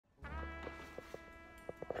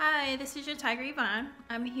Hi, this is your Tiger Yvonne.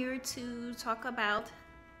 I'm here to talk about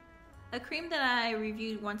a cream that I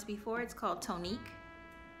reviewed once before. It's called Tonique.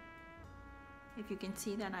 If you can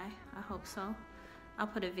see that, I hope so. I'll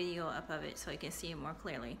put a video up of it so you can see it more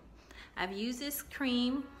clearly. I've used this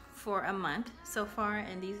cream for a month so far,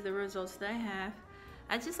 and these are the results that I have.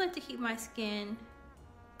 I just like to keep my skin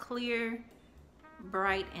clear,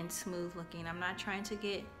 bright, and smooth looking. I'm not trying to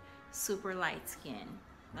get super light skin.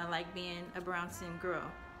 I like being a brown skin girl.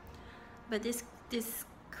 But this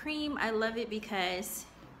cream, I love it because,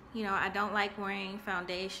 you know, I don't like wearing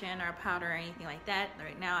foundation or powder or anything like that.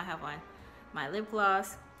 Right now I have on my lip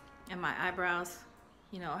gloss and my eyebrows,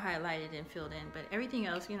 you know, highlighted and filled in. But everything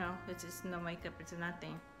else, you know, it's just no makeup, it's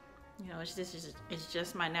nothing. You know, it's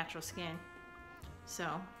just my natural skin. So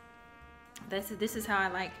this is how I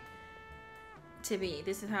like to be.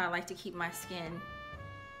 This is how I like to keep my skin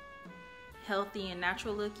healthy and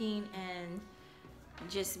natural looking, and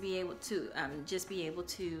just be able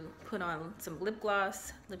to put on some lip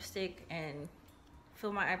gloss, lipstick, and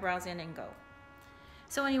fill my eyebrows in and go.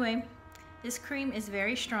 So anyway, this cream is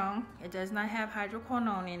very strong. It does not have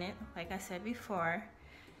hydroquinone in it, like I said before.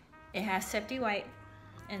 It has Septi White,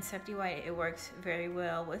 and Septi White, it works very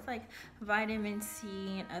well with like vitamin C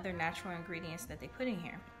and other natural ingredients that they put in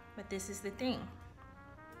here. But this is the thing,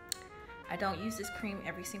 I don't use this cream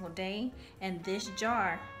every single day, and this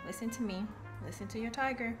jar, listen to me, listen to your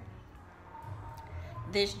tiger,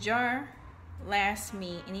 this jar lasts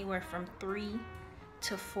me anywhere from 3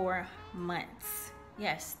 to 4 months.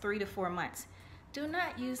 Yes, 3 to 4 months. Do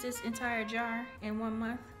not use this entire jar in 1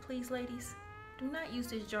 month, please, ladies. Do not use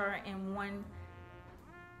this jar in one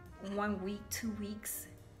week, 2 weeks,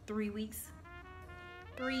 3 weeks.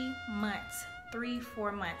 3 months,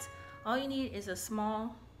 3-4 months. All you need is a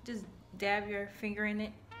small, just dab your finger in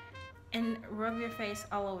it and rub your face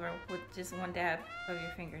all over with just one dab of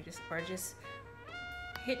your finger. Just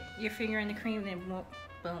hit your finger in the cream and then boom,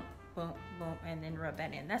 boom, boom, boom, and then rub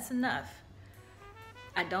that in. That's enough.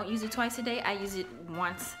 I don't use it twice a day. I use it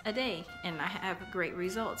once a day, and I have great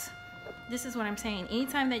results. This is what I'm saying.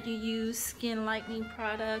 Anytime that you use skin lightening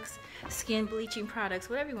products, skin bleaching products,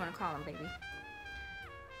 whatever you want to call them, baby,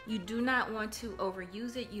 you do not want to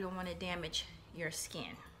overuse it. You don't want to damage your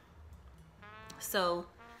skin. So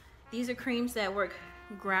these are creams that work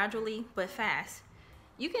gradually but fast.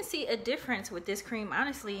 You can see a difference with this cream,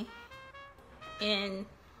 honestly, in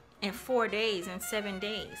 4 days and 7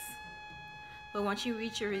 days. But once you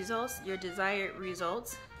reach your results, your desired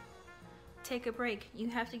results, take a break. You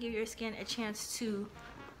have to give your skin a chance to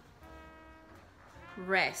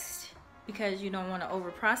rest, because you don't want to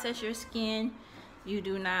overprocess your skin. You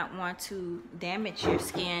do not want to damage your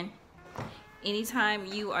skin. Anytime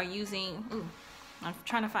you are using, I'm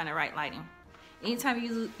trying to find the right lighting. Anytime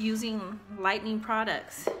you're using lightening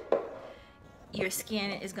products, your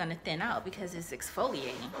skin is going to thin out because it's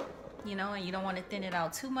exfoliating, you know, and you don't want to thin it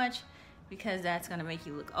out too much, because that's going to make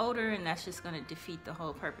you look older, and that's just going to defeat the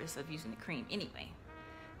whole purpose of using the cream anyway.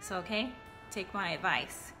 So, okay, take my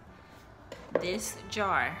advice. This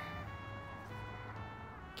jar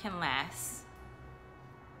can last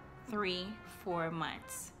 3-4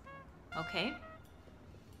 months, okay?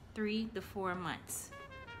 3 to 4 months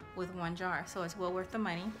with one jar, so it's well worth the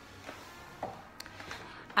money.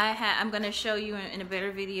 I'm going to show you in a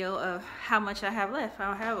better video of how much I have left.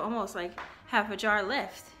 I'll have almost like half a jar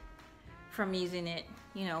left from using it,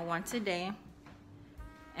 you know, once a day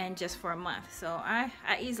and just for a month. So I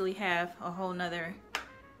easily have a whole nother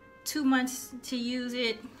 2 months to use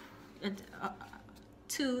it,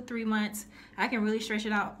 2-3 months. I can really stretch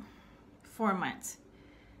it out 4 months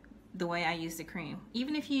the way I use the cream.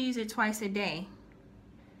 Even if you use it twice a day,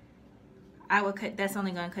 that's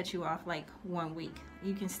only going to cut you off like 1 week.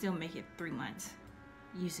 You can still make it 3 months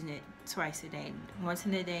using it twice a day, once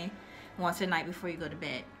in the day, once a night before you go to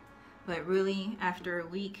bed. But really, after a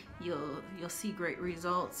week, you'll see great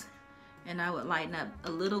results. And I would lighten up. A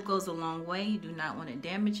little goes a long way. You do not want to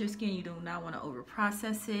damage your skin. You do not want to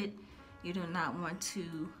overprocess it. You do not want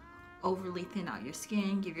to overly thin out your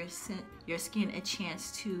skin. Give your skin a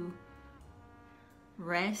chance to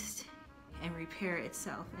rest and repair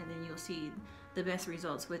itself, and then you'll see the best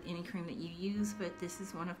results with any cream that you use. But this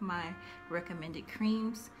is one of my recommended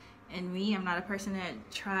creams, and me, I'm not a person that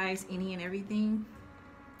tries any and everything.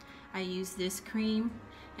 I use this cream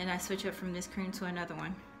and I switch up from this cream to another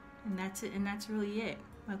one, and that's it, and that's really it.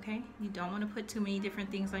 Okay, you don't want to put too many different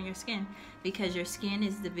things on your skin, because your skin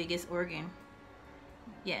is the biggest organ.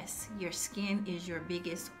 Yes, your skin is your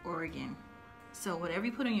biggest organ. So whatever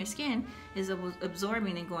you put on your skin is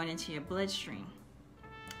absorbing and going into your bloodstream.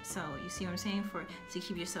 So you see what I'm saying? To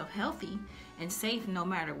keep yourself healthy and safe no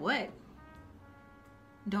matter what,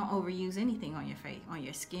 don't overuse anything on your face, on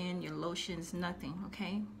your skin, your lotions, nothing,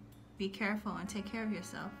 okay? Be careful and take care of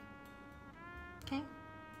yourself, okay?